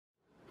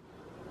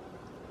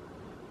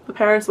The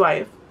Paris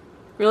Wife.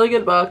 Really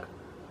good book.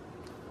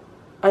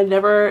 I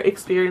never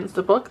experienced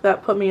a book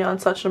that put me on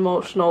such an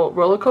emotional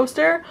roller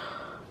coaster.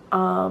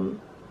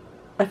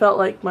 I felt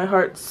like my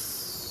heart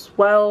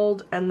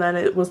swelled and then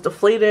it was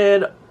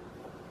deflated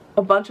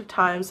a bunch of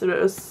times. It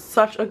was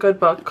such a good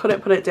book.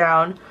 Couldn't put it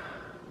down.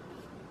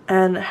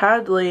 And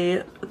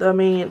Hadley, the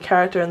main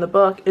character in the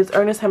book, is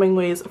Ernest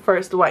Hemingway's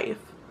first wife.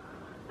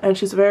 And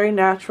she's a very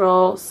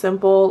natural,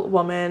 simple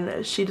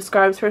woman. She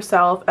describes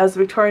herself as a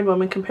Victorian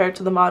woman compared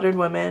to the modern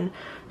women.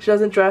 She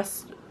doesn't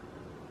dress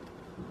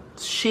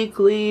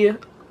chicly.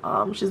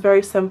 She's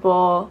very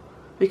simple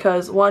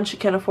because one, she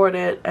can't afford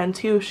it, and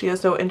two, she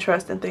has no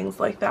interest in things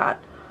like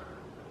that.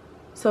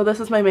 So this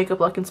is my makeup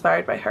look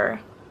inspired by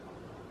her.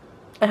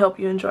 I hope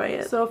you enjoy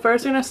it. So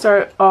first we're going to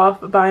start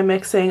off by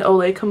mixing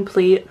Olay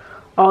Complete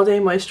All Day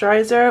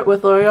Moisturizer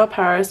with L'Oreal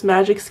Paris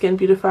Magic Skin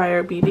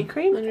Beautifier BB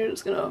Cream. And you're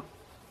just going to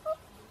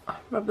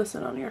rub this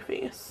in on your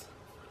face.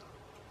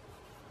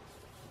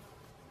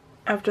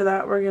 After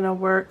that, we're going to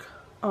work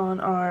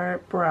on our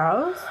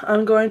brows.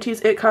 I'm going to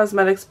use IT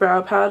Cosmetics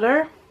Brow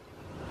Powder.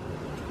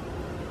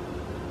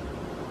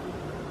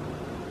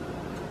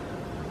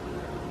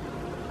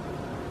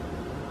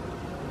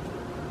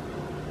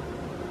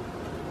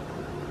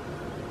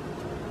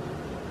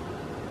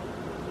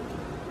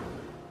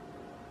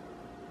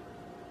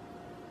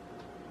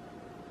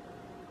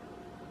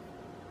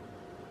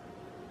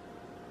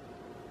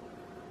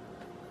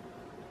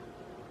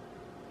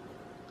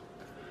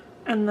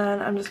 And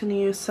then I'm just going to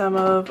use some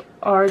of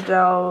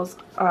Ardell's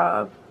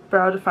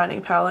Brow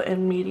Defining Palette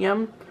in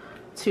medium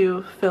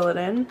to fill it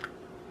in.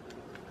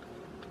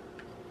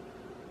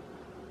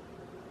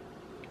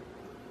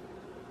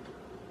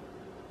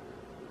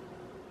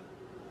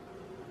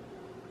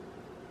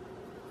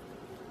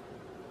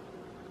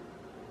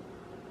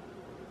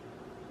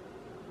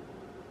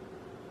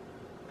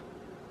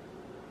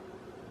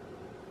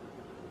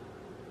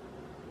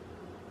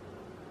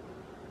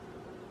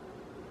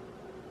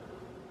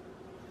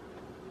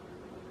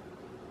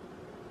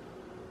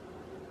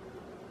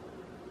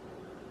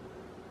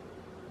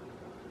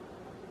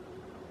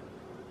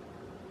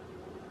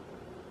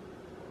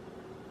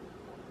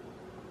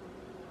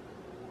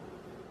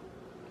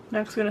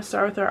 Next we're going to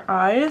start with our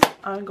eyes.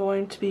 I'm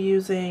going to be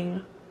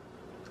using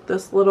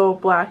this little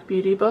black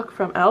beauty book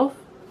from e.l.f.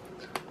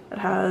 It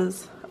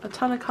has a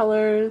ton of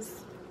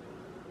colors,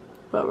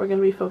 but we're going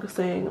to be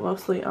focusing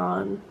mostly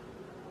on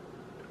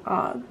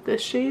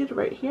this shade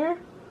right here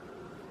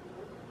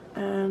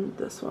and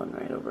this one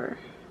right over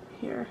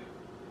here.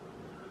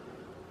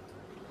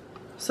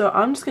 So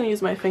I'm just going to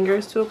use my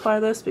fingers to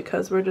apply this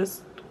because we're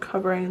just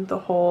covering the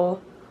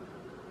whole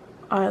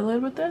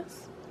eyelid with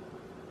this.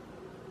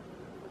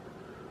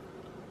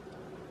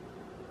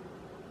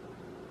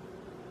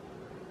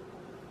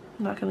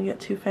 I'm not going to get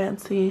too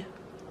fancy.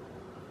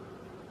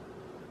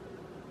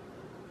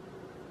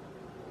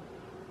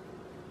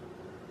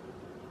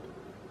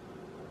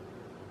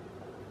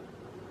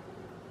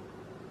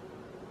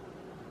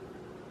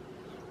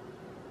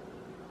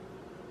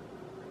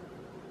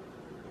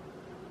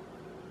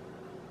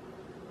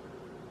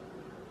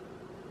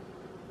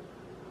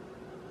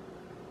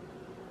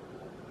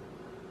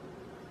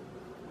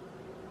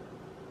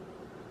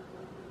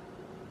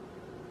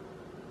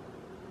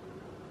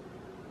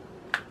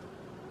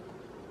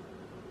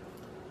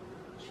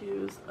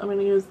 I'm going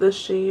to use this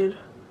shade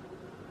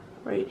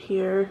right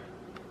here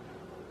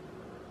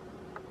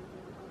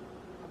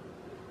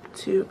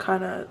to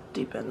kind of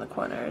deepen the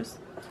corners.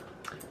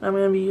 And I'm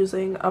going to be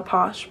using a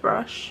Posh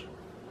brush.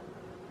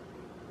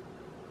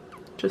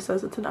 Just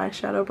says it's an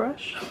eyeshadow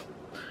brush.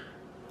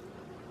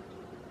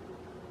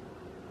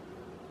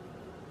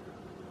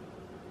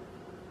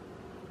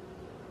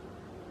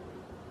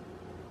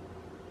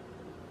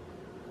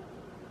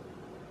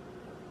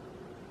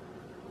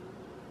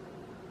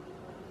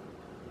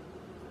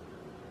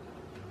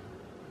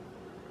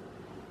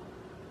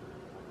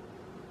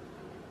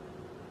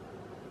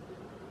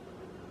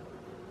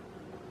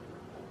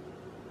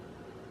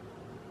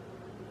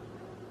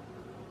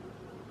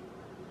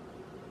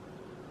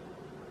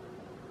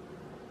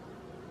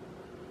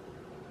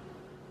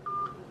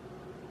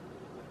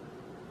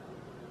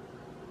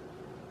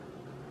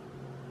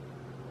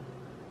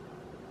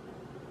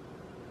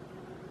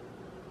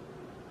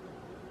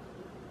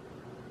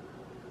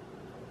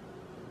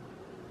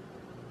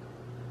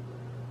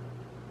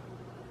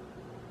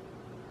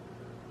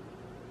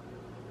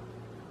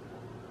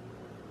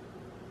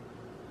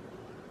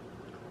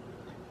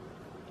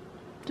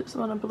 Just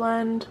want to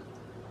blend.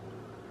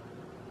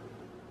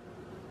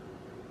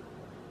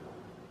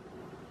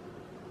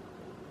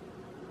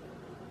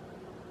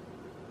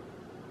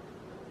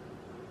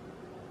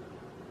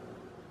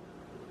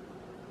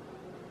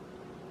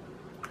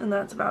 And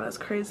that's about as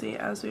crazy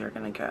as we are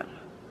going to get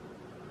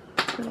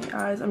for the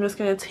eyes. I'm just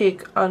going to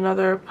take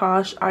another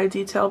Posh eye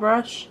detail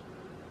brush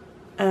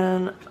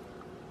and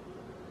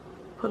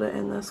put it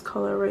in this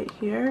color right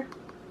here,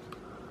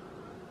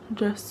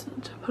 just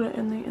to put it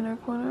in the inner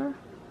corner.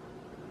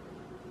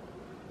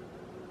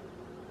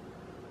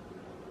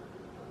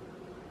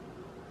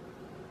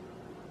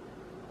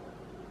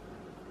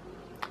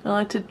 I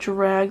like to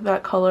drag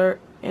that color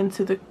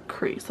into the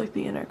crease, like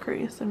the inner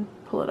crease, and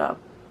pull it up.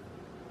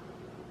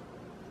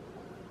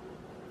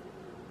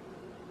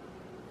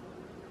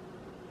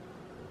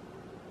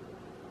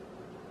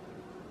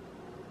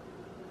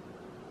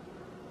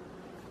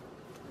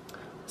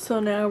 So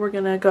now we're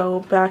gonna go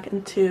back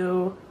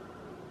into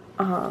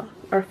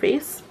our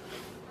face,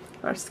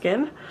 our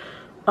skin.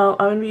 I'm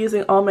gonna be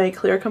using all my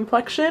clear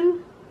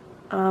complexion.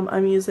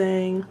 I'm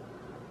using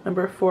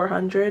number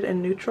 400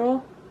 in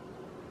neutral.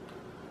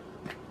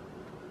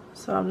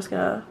 So I'm just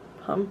gonna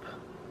pump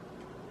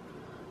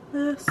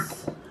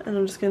this, and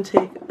I'm just gonna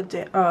take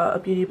a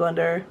beauty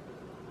blender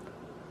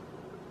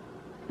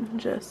and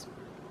just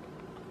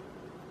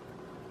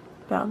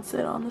bounce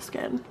it on the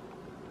skin.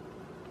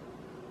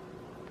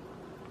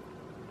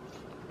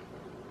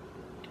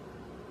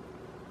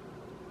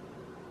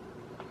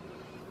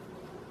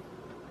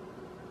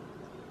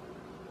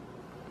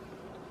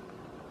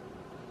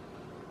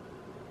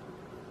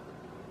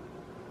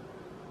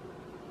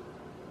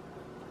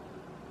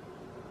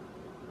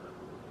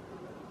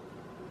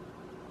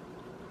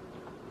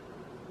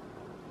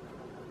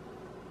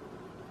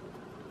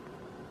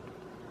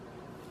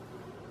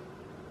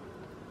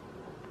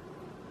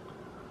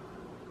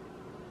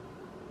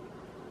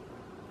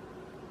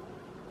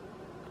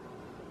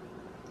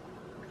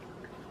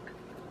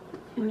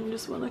 And you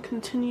just want to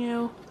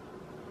continue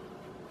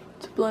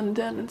to blend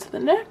down into the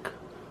neck.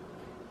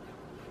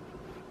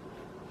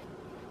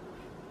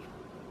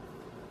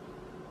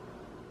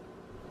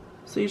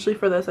 So usually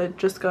for this I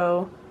just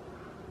go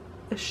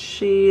a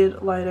shade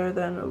lighter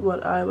than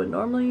what I would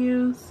normally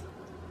use.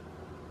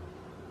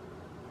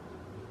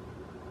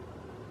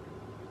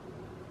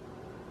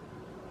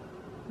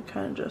 I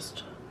kind of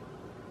just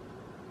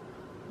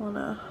want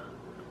to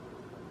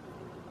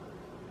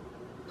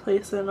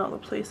place it in all the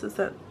places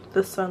that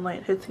the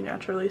sunlight hits you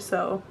naturally.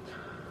 So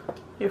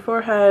your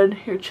forehead,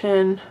 your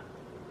chin,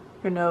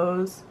 your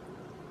nose,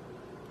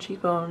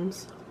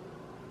 cheekbones.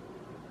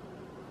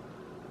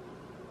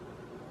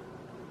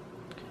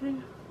 Okay.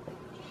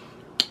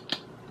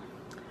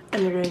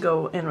 And you're going to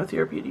go in with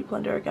your beauty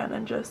blender again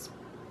and just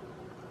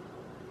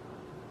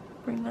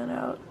bring that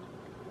out.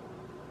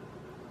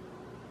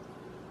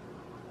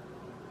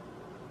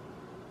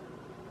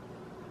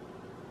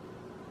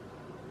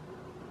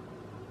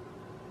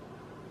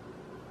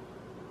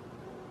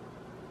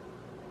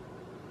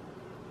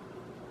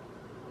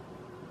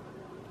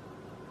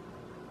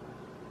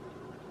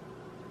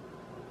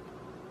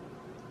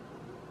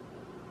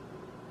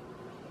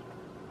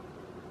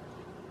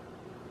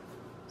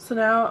 So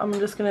now I'm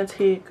just going to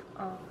take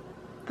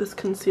this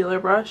concealer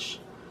brush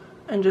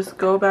and just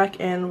go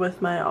back in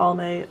with my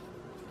Almay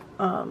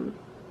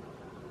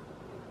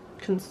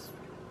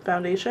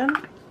foundation,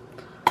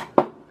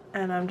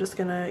 and I'm just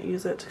going to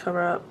use it to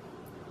cover up,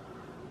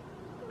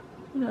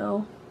 you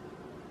know,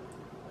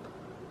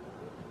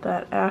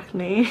 that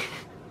acne.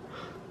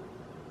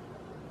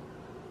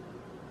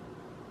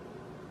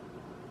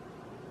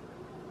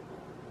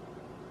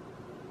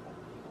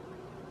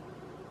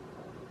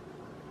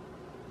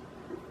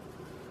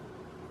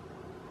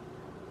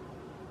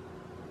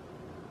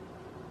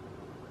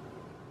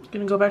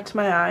 Gonna go back to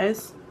my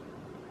eyes,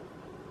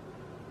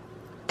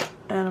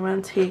 and I'm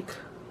gonna take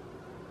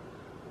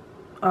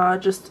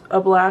just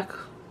a black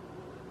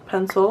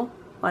pencil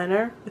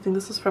liner. I think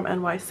this is from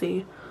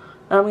NYC.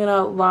 And I'm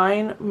gonna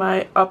line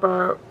my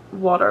upper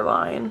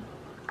waterline.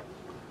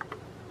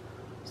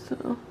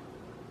 So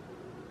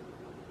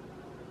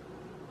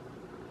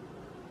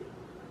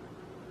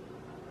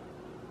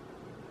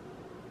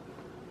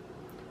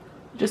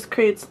it just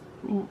creates,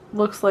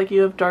 looks like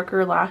you have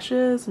darker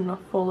lashes and a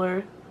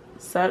fuller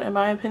set, in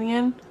my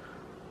opinion.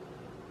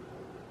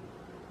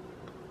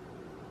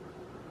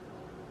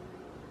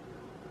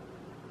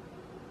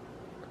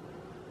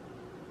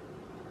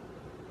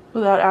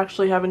 Without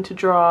actually having to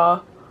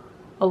draw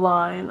a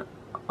line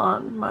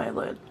on my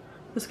lid.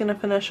 Just gonna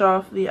finish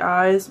off the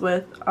eyes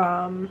with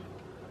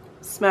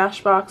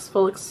Smashbox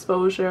Full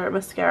Exposure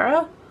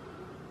Mascara.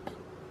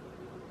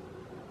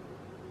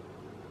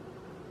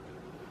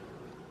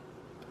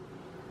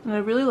 And I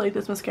really like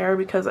this mascara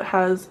because it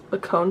has a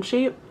cone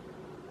shape.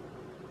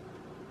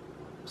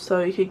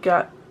 So you could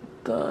get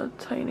the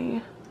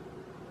tiny,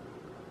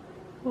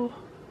 oh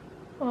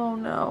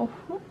no,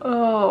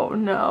 oh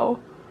no.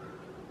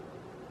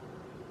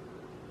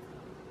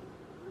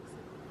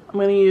 I'm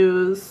going to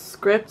use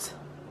Script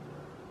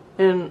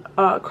in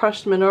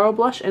Crushed Mineral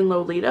Blush in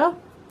Lolita.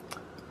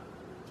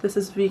 This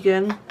is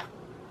vegan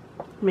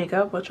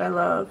makeup, which I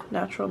love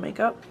natural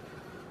makeup.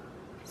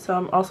 So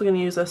I'm also going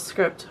to use a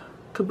Script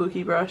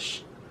Kabuki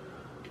brush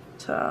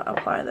to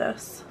apply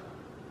this.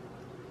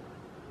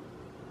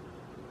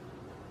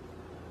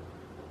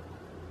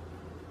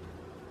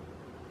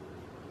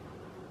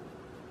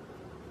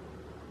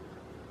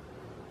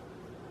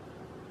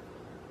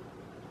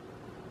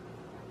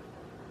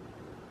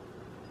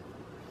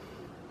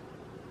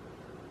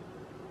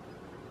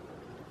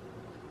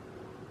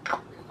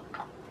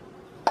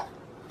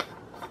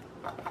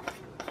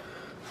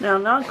 Now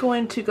I'm not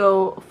going to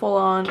go full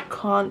on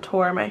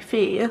contour my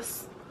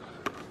face,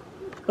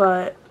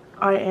 but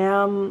I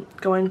am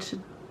going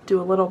to do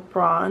a little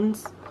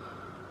bronze.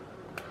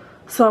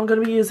 So I'm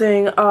going to be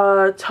using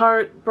a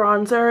Tarte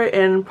bronzer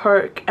in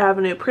Park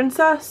Avenue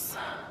Princess.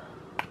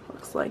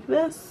 Looks like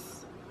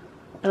this.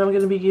 And I'm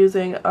going to be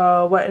using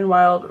a Wet n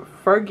Wild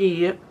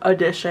Fergie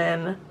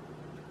Edition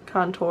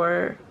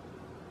contour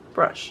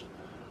brush.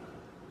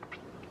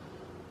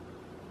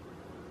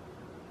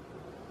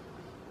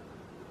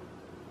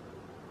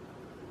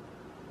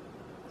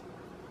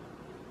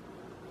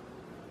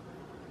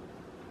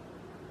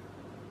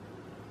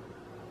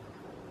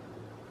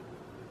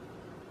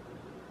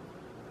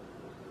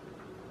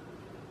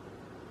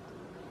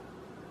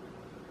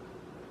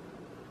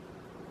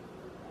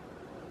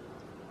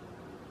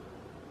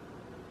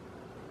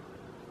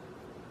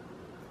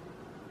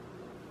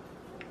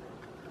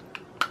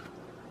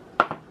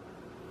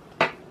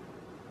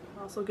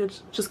 Also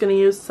just going to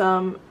use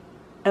some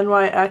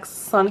NYX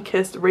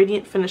Sun-Kissed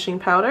Radiant Finishing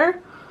Powder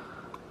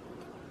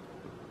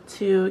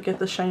to get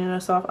the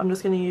shininess off. I'm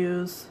just going to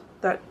use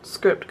that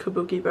Script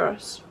Kabuki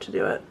brush to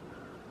do it.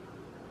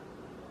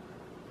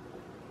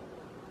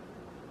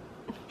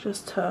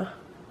 Just to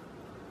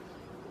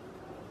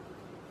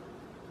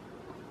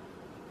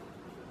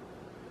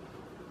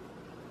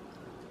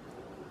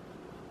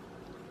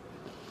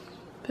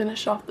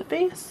finish off the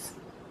face.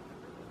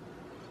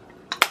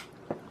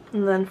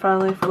 And then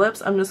finally for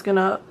lips, I'm just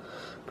gonna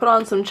put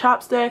on some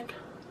chapstick,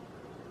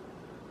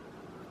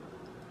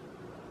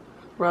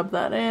 rub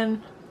that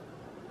in,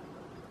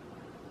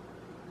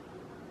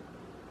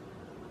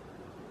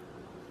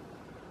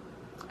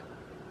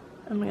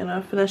 I'm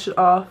gonna finish it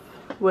off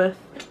with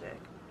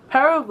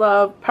Power of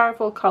Love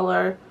Powerful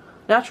Color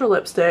Natural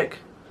Lipstick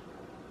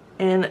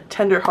in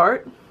Tender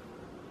Heart.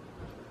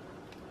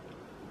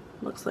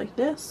 Looks like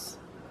this.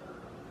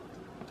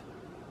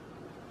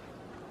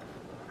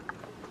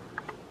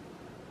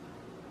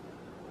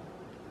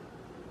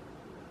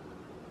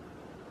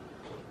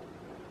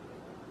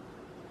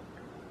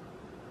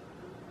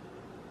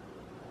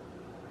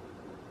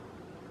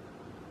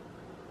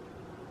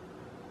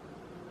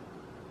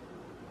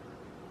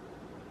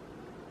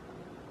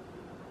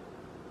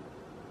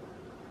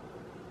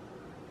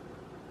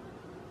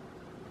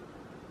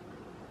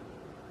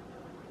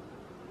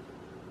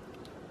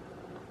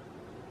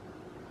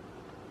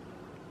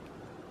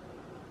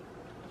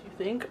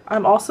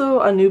 I'm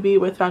also a newbie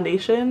with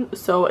foundation,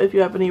 so if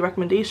you have any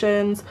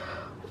recommendations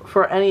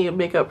for any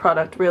makeup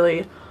product,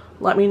 really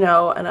let me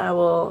know and I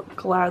will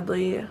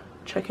gladly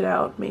check it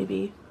out,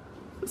 maybe.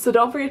 So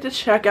don't forget to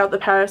check out The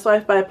Paris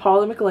Life by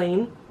Paula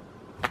McLain.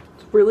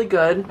 It's really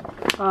good.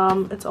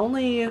 It's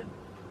only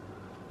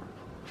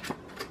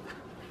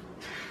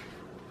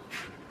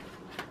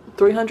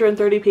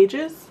 330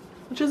 pages,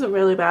 which isn't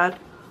really bad.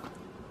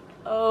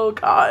 Oh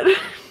god.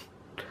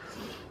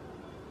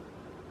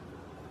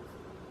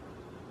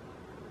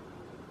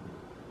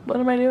 What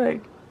am I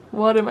doing?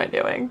 What am I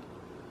doing?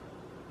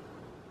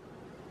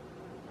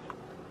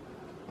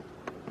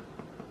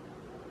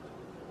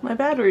 My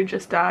battery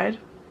just died.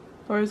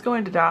 Or is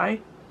going to die.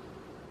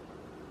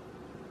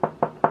 I'm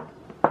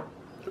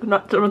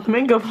not done with the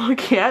makeup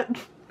look yet.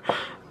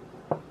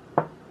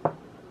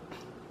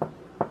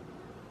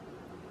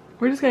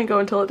 We're just gonna go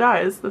until it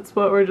dies. That's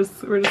what we're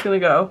just gonna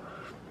go.